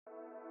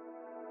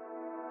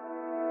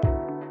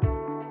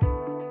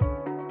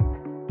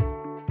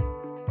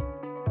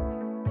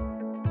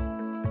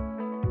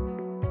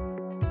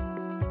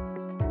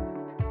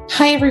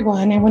Hi,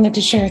 everyone. I wanted to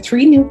share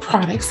 3 new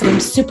products that I'm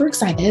super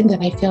excited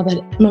that I feel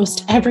that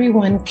most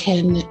everyone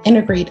can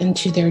integrate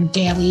into their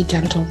daily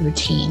dental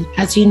routine.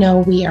 As you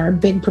know, we are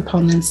big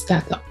proponents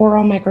that the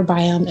oral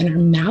microbiome in our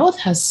mouth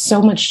has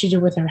so much to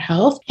do with our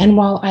health. And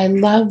while I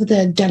love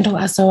the Dental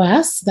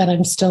SOS that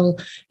I'm still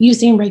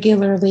using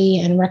regularly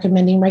and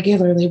recommending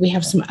regularly, we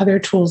have some other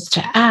tools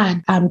to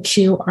add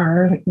to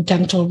our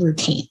dental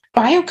routine.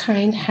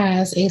 Biokind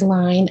has a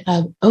line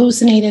of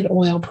ozonated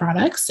oil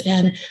products,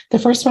 and the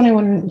first one I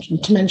wanted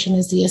to mention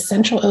is the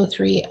Essential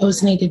O3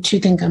 Ozonated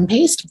Tooth and Gum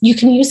Paste. You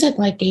can use it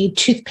like a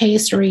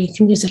toothpaste, or you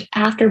can use it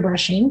after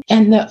brushing,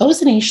 and the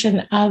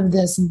ozonation of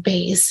this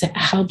base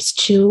helps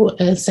to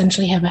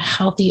essentially have a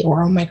healthy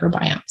oral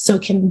microbiome. So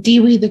it can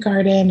deweed the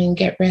garden and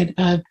get rid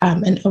of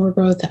an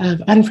overgrowth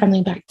of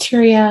unfriendly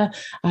bacteria,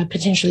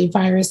 potentially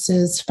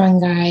viruses,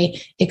 fungi,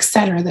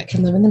 etc., that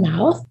can live in the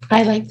mouth.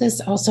 I like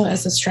this also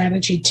as a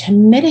strategy to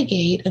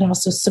mitigate and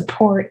also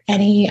support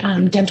any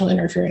dental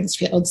interference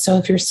field. So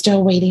if you're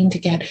still waiting to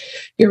get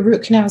your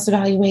root canals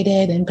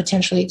evaluated and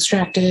potentially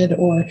extracted,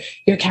 or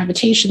your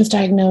cavitations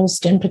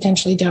diagnosed and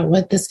potentially dealt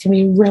with, this can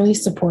be really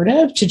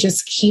supportive to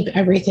just keep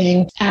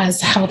everything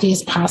as healthy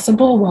as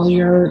possible while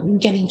you're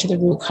getting to the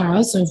root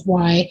cause of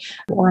why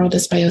oral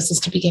dysbiosis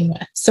to begin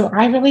with. So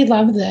I really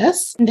love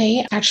this.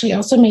 They actually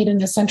also made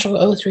an Essential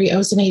O3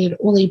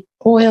 Ozonated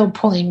oil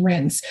pulling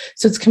rinse.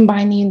 So it's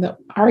combining the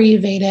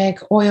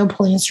Ayurvedic oil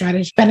pulling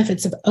strategy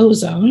benefits of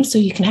ozone. So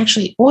you can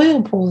actually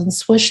oil pull and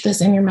swish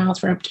this in your mouth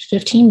for up to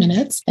 15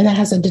 minutes. And that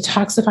has a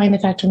detoxifying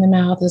effect on the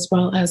mouth, as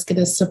well as going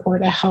to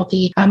support a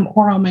healthy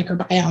oral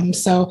microbiome.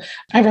 So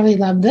I really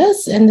love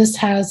this. And this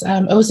has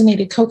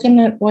ozonated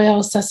coconut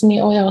oil,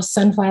 sesame oil,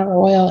 sunflower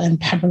oil, and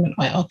peppermint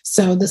oil.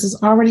 So this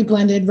is already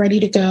blended,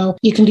 ready to go.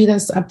 You can do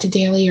this up to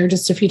daily or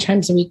just a few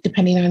times a week,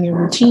 depending on your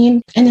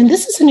routine. And then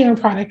this is a newer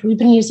product. We've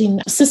been using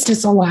Cystis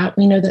a lot.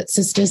 We know that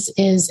Cystis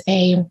is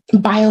a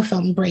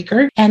biofilm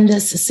breaker, and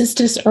this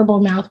Cystis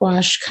herbal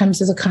mouthwash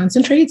comes as a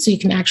concentrate, so you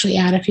can actually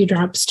add a few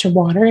drops to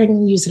water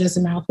and use it as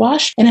a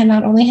mouthwash. And it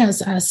not only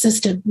has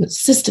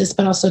Cystis,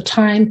 but also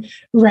thyme,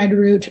 red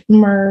root,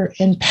 myrrh,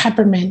 and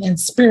peppermint and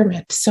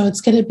spearmint. So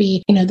it's going to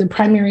be, the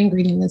primary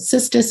ingredient is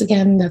Cystis.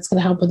 Again, that's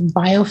going to help with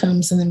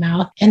biofilms in the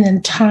mouth. And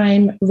then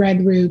thyme,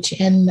 red root,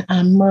 and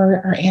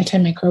myrrh are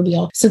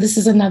antimicrobial. So this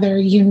is another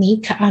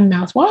unique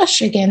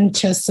mouthwash, again,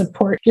 to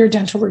support your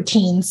dental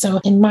routine. So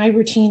in my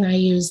routine, I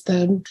use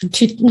the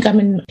tooth and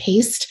gum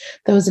paste,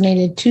 the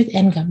ozonated tooth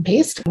and gum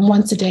paste.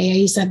 Once a day, I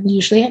use that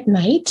usually at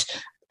night.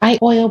 I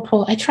oil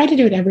pull. I try to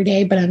do it every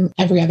day, but I'm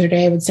every other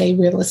day, I would say,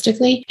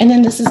 realistically. And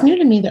then this is new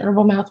to me, the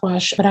herbal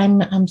mouthwash, but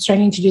I'm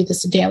starting to do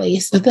this daily.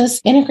 So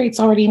this integrates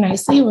already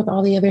nicely with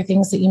all the other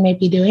things that you may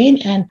be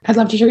doing. And I'd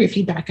love to hear your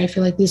feedback. I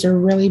feel like these are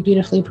really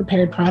beautifully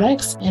prepared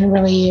products and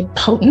really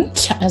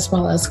potent as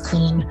well as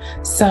clean.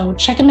 So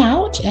check them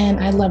out, and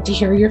I'd love to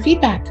hear your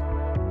feedback.